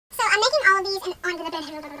of these and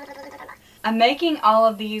I'm making all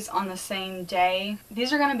of these on the same day.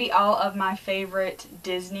 These are going to be all of my favorite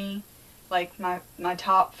Disney, like my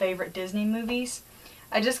top favorite Disney movies.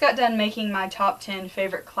 I just got done making my top 10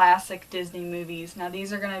 favorite classic Disney movies. Now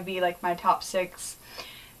these are going to be like my top 6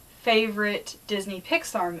 favorite Disney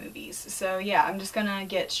Pixar movies. So yeah, I'm just going to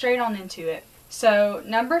get straight on into it. So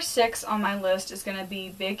number 6 on my list is going to be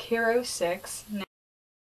Big Hero 6.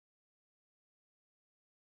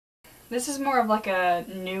 This is more of like a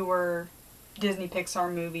newer Disney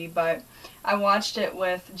Pixar movie, but I watched it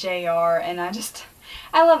with JR and I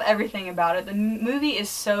love everything about it. The movie is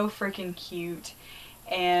so freaking cute,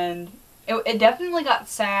 and it definitely got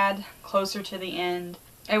sad closer to the end.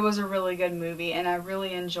 It was a really good movie and I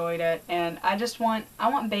really enjoyed it, and I want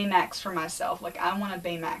Baymax for myself. Like, I want a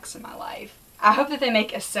Baymax in my life. I hope that they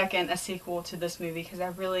make a sequel to this movie because I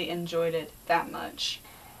really enjoyed it that much.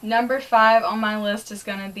 Number 5 on my list is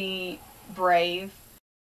gonna be Brave.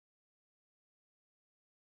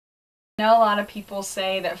 I know a lot of people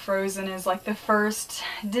say that Frozen is like the first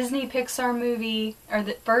Disney Pixar movie, or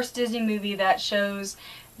the first Disney movie that shows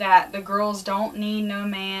that the girls don't need no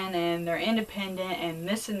man and they're independent and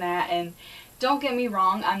this and that. And don't get me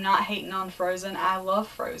wrong, I'm not hating on Frozen. I love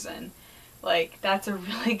Frozen. Like, that's a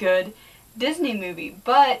really good Disney movie,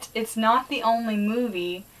 but it's not the only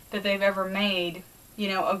movie that they've ever made. You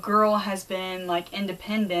know, a girl has been like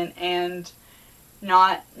independent and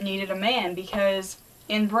not needed a man, because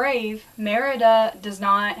in Brave, Merida does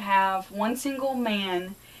not have one single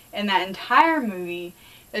man in that entire movie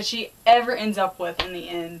that she ever ends up with in the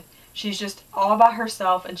end. She's just all by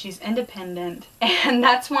herself and she's independent. And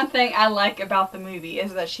that's one thing I like about the movie,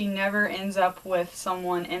 is that she never ends up with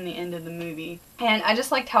someone in the end of the movie. And I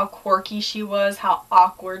just liked how quirky she was, how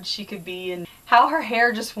awkward she could be, and how her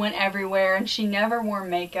hair just went everywhere and she never wore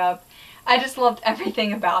makeup. I just loved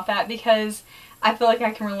everything about that, because I feel like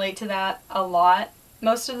I can relate to that a lot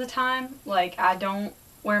most of the time. Like, I don't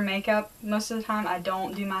wear makeup most of the time. I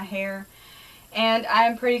don't do my hair. And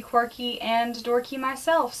I'm pretty quirky and dorky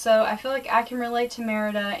myself, so I feel like I can relate to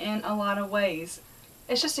Merida in a lot of ways.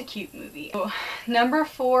 It's just a cute movie. So, number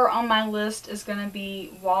 4 on my list is going to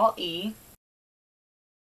be Wall-E.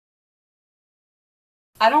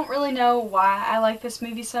 I don't really know why I like this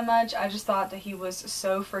movie so much. I just thought that he was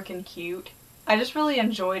so freaking cute. I just really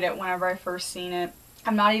enjoyed it whenever I first seen it.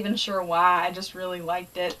 I'm not even sure why, I just really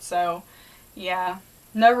liked it, so yeah.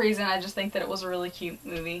 No reason, I just think that it was a really cute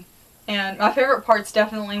movie. And my favorite part's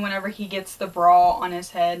definitely whenever he gets the bra on his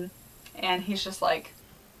head and he's just like...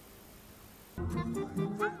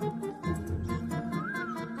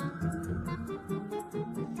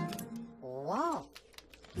 Wow.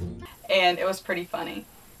 And it was pretty funny.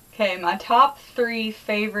 Okay, my top 3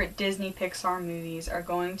 favorite Disney Pixar movies are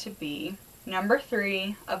going to be number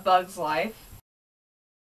 3, A Bug's Life.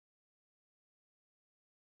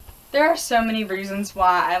 There are so many reasons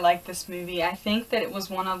why I like this movie. I think that it was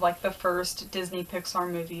one of like the first Disney Pixar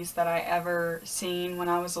movies that I ever seen when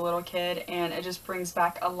I was a little kid, and it just brings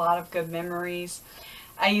back a lot of good memories.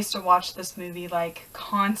 I used to watch this movie like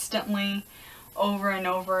constantly, over and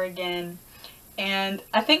over again. And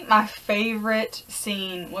I think my favorite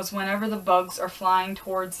scene was whenever the bugs are flying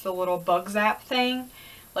towards the little bug zap thing,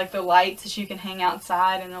 like the lights that you can hang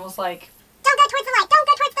outside, and it was like, don't go towards the light, don't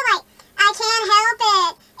go towards the light. I can't help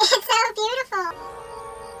it. It's so beautiful.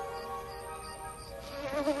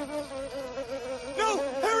 No!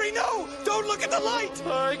 Harry, no! Don't look at the light!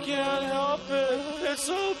 I can't help it. It's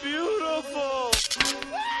so beautiful.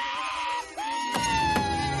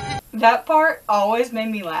 That part always made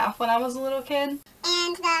me laugh when I was a little kid.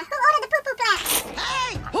 And who ordered the poo-poo platter?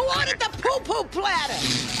 Hey! Who ordered the poo-poo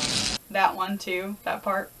platter? That one too. That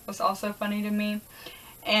part was also funny to me.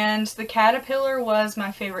 And the caterpillar was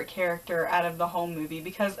my favorite character out of the whole movie,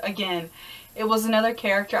 because again, it was another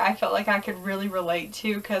character I felt like I could really relate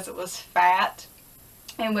to because it was fat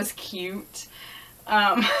and was cute.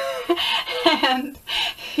 And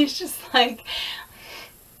he's just like,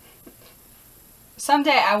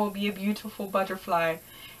 someday I will be a beautiful butterfly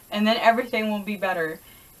and then everything will be better.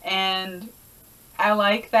 And I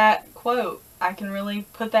like that quote. I can really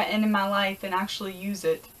put that into my life and actually use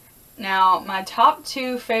it. Now, my top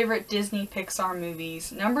 2 favorite Disney Pixar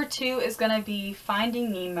movies. Number 2 is going to be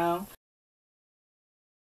Finding Nemo.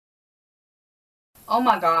 Oh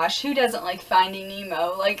my gosh, who doesn't like Finding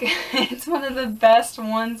Nemo? Like, it's one of the best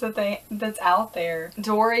ones that's out there.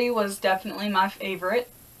 Dory was definitely my favorite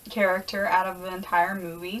character out of the entire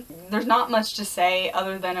movie. There's not much to say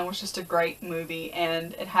other than it was just a great movie,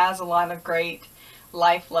 and it has a lot of great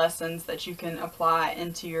life lessons that you can apply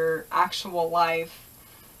into your actual life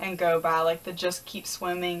and go by, like the just keep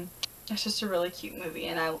swimming. It's just a really cute movie,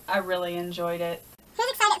 and I really enjoyed it. Who's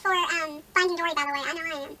excited for Finding Dory, by the way? I know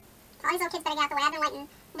I am. All these little kids better get out the way. I've been waiting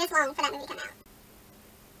this long for that movie to come out.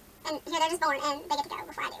 And here they're just born, and they get to go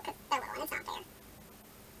before I do, because they're little, and it's not fair.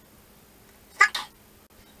 Fuck!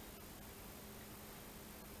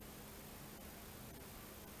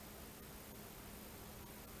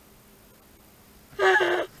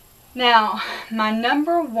 Now, my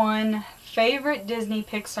number one favorite Disney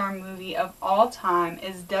Pixar movie of all time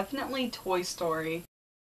is definitely Toy Story.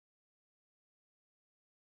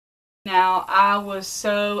 Now, I was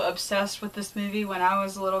so obsessed with this movie when I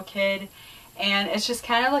was a little kid, and it's just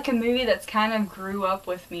kind of like a movie that's kind of grew up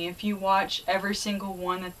with me. If you watch every single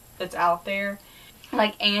one that's out there,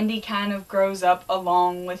 like Andy kind of grows up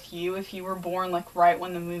along with you if you were born like right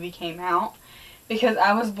when the movie came out. Because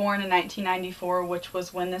I was born in 1994, which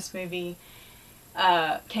was when this movie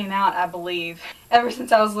came out, I believe. Ever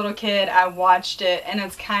since I was a little kid, I watched it, and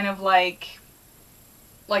it's kind of like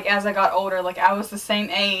as I got older, like I was the same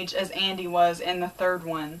age as Andy was in the third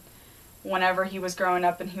one, whenever he was growing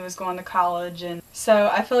up and he was going to college. And so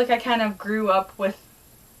I feel like I kind of grew up with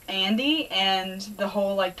Andy and the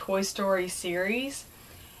whole like Toy Story series.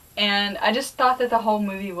 And I just thought that the whole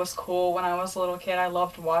movie was cool when I was a little kid. I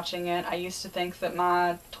loved watching it. I used to think that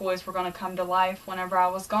my toys were going to come to life whenever I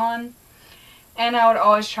was gone. And I would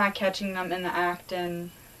always try catching them in the act,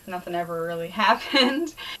 and nothing ever really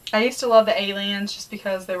happened. I used to love the aliens just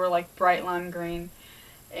because they were like bright lime green.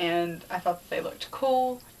 And I thought that they looked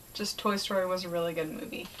cool. Just Toy Story was a really good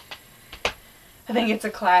movie. I think it's a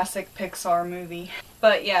classic Pixar movie.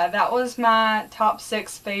 But yeah, that was my top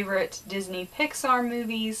 6 favorite Disney Pixar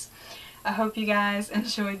movies. I hope you guys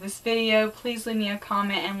enjoyed this video. Please leave me a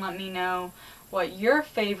comment and let me know what your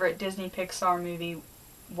favorite Disney Pixar movie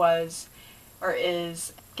was or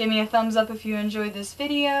is. Give me a thumbs up if you enjoyed this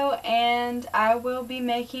video, and I will be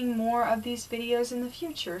making more of these videos in the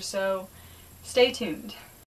future, so stay tuned.